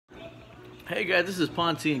Hey guys, this is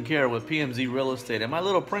Ponte and Kara with PMZ Real Estate, and my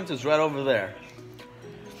little prince is right over there.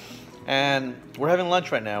 And we're having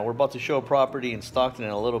lunch right now. We're about to show a property in Stockton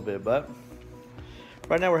in a little bit, but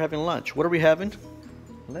right now we're having lunch. What are we having?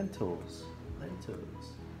 Lentils.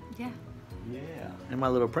 Lentils. Yeah. Yeah. And my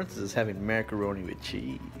little princess is having macaroni with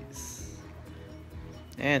cheese.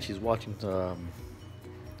 And she's watching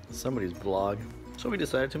somebody's vlog. So we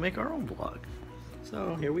decided to make our own vlog.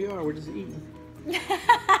 So here we are, we're just eating.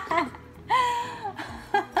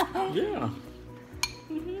 Yeah.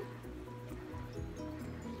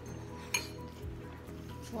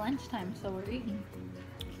 It's lunchtime, so we're eating.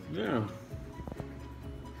 Yeah.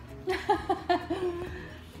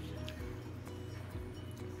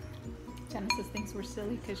 Genesis thinks we're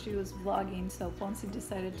silly because she was vlogging, so Ponce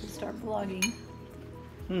decided to start vlogging.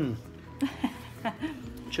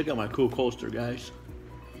 Check out my cool coaster, guys.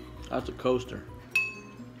 That's a coaster.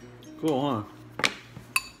 Cool, huh?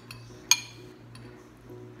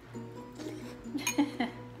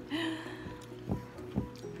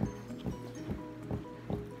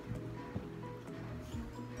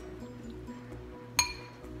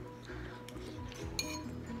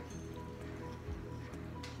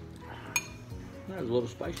 There's a little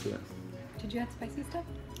spice to it. Did you add spicy stuff?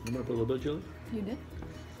 You might put a little bit of chili? You did?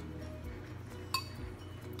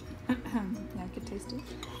 Yeah, I could taste it.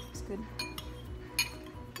 It's good.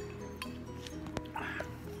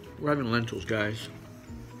 We're having lentils, guys.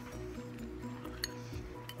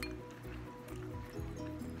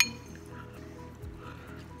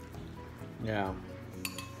 Yeah.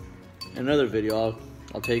 In another video,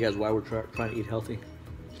 I'll tell you guys why we're trying to eat healthy.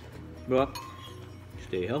 But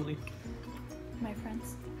stay healthy. My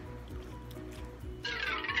friends.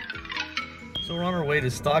 So we're on our way to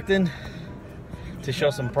Stockton to show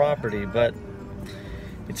some property, but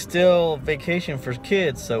it's still vacation for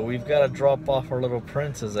kids, so we've got to drop off our little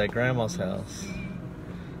princess at Grandma's house.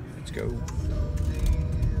 Let's go.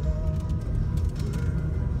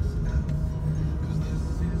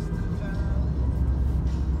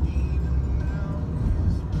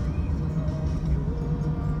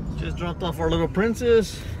 Just dropped off our little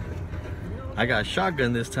princess. I got a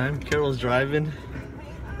shotgun this time. Carol's driving.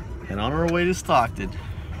 And on our way to Stockton.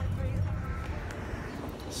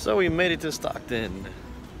 So we made it to Stockton.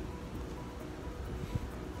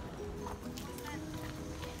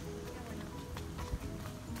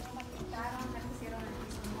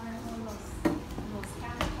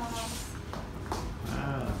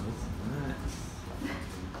 Wow, that's nice.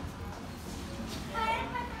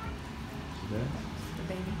 Yeah. The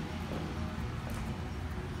baby.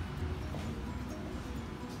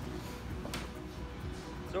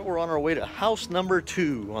 So we're on our way to house number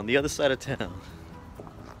 2 on the other side of town.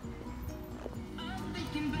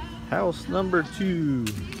 House number 2.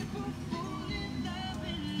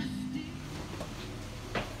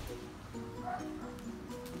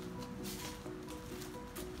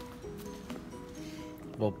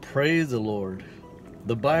 Well, praise the Lord.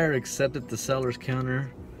 The buyer accepted the seller's counter,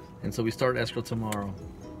 and so we start escrow tomorrow.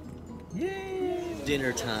 Yay!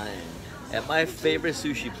 Dinner time at my favorite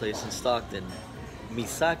sushi place in Stockton,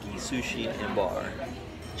 Misaki Sushi and Bar.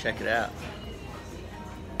 Check it out.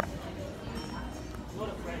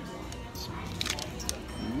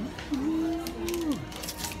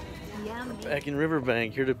 Yummy. Back in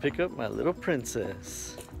Riverbank, here to pick up my little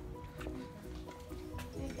princess.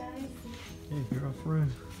 Hey guys. Hey,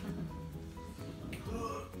 girlfriend.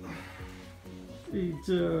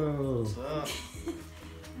 Vito. What's up?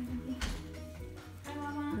 Hi,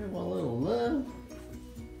 Mama. Hey, my little love.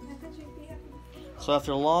 So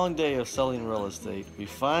after a long day of selling real estate, we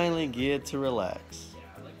finally get to relax.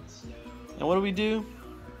 And what do?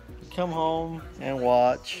 We come home and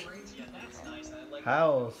watch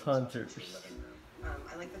House Hunters.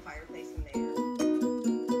 I like the fireplace in there.